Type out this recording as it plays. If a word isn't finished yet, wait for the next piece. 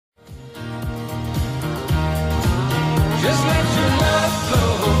Just let your love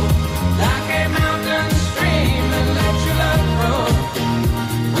flow like a mountain stream, and let your love grow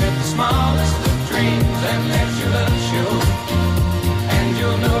with the smallest of dreams, and let your love show, and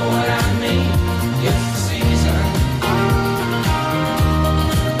you'll know what I mean. It's the season.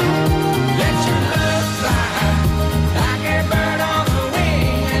 Let your love fly like a bird on the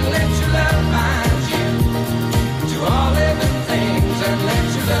wing, and let your love bind you to all living things, and let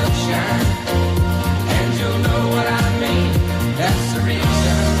your love shine, and you'll know what I mean. That's the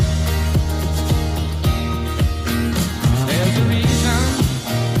reason. There's a reason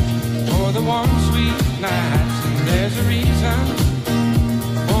for the warm, sweet nights, and there's a reason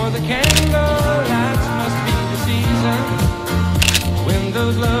for the candle lights. Must be the season when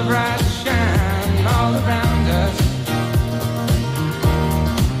those love lights shine all around us.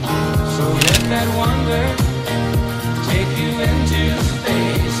 So let that wonder take you into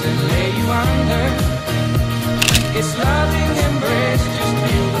space and lay you under its loving embrace. Just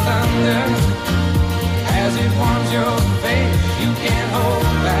feel the thunder as it warms your face. You can't hold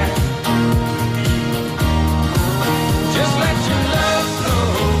back. Just let your love flow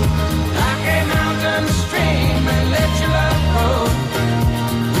like a mountain stream, and let your love grow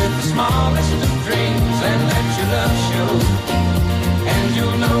with the smallest of dreams, and let your love show, and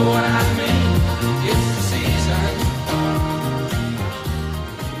you'll know what I mean. It's the season.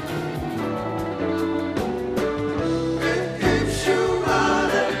 It keeps you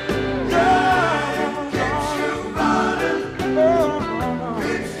running, yeah. It keeps you running,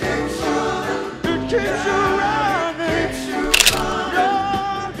 it keeps running, it keeps you running, it keeps you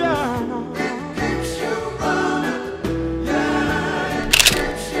running, it keeps you running, yeah. It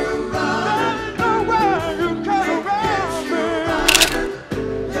keeps you running. Nowhere you come around me,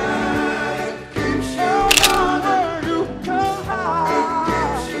 yeah. It keeps you running. You can hide. It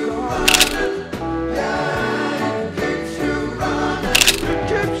keeps you running, yeah. It keeps you running. It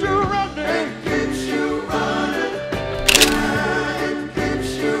keeps you running. It keeps you running, yeah. It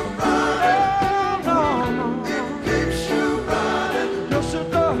keeps you running. Oh, no. It keeps you running. Yes, it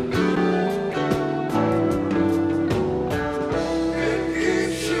does. It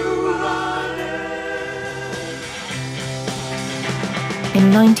keeps you running. In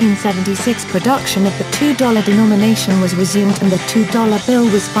 1976, production of the $2 denomination was resumed, and the $2 bill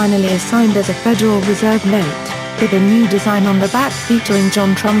was finally assigned as a Federal Reserve note, with a new design on the back featuring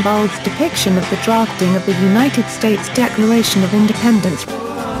John Trumbull's depiction of the drafting of the United States Declaration of Independence.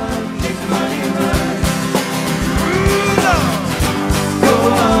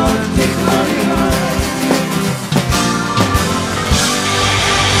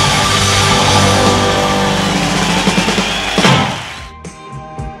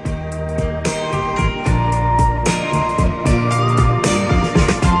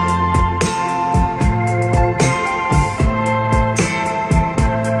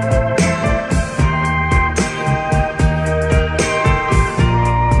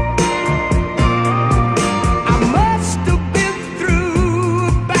 I must have been through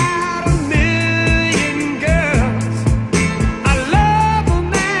about 1,000,000 girls. I love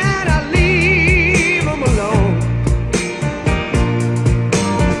 'em and I leave 'em alone.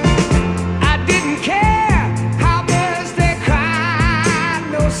 I didn't care how much they cried,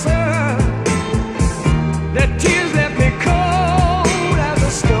 no sir. Their tears left me cold as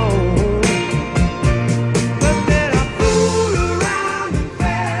a stone. But then I fooled around and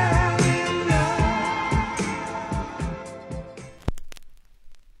fell in love.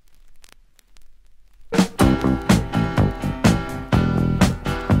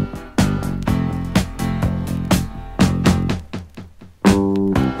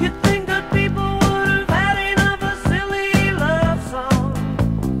 You think that people would have had enough of silly love songs?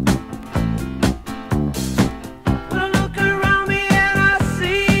 But I look around me and I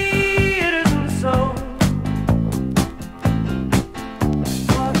see it isn't so.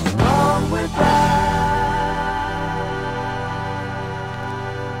 What's wrong with that?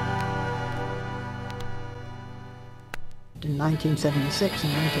 In 1976, I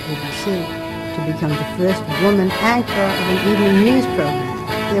went to ABC to become the first woman anchor of an evening news program.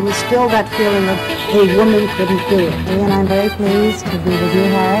 There was still that feeling of a woman couldn't do it. And I'm very pleased to be with you,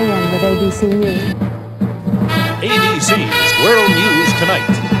 Harry, and with ABC News. ABC's World News Tonight.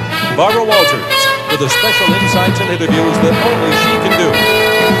 Barbara Walters with the special insights and interviews that only she can do.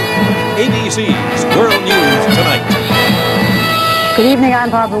 ABC's World News Tonight. Good evening, I'm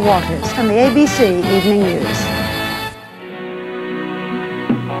Barbara Walters from the ABC Evening News.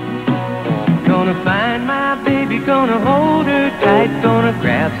 Gonna find my baby, gonna hold her tight, gonna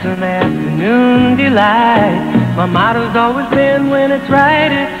grab some afternoon delight. My motto's always been, when it's right,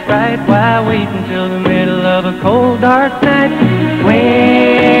 why wait until the middle of a cold, dark night,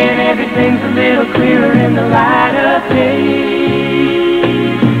 when everything's a little clearer in the light of day.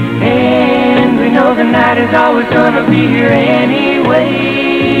 And we know the night is always gonna be here anyway.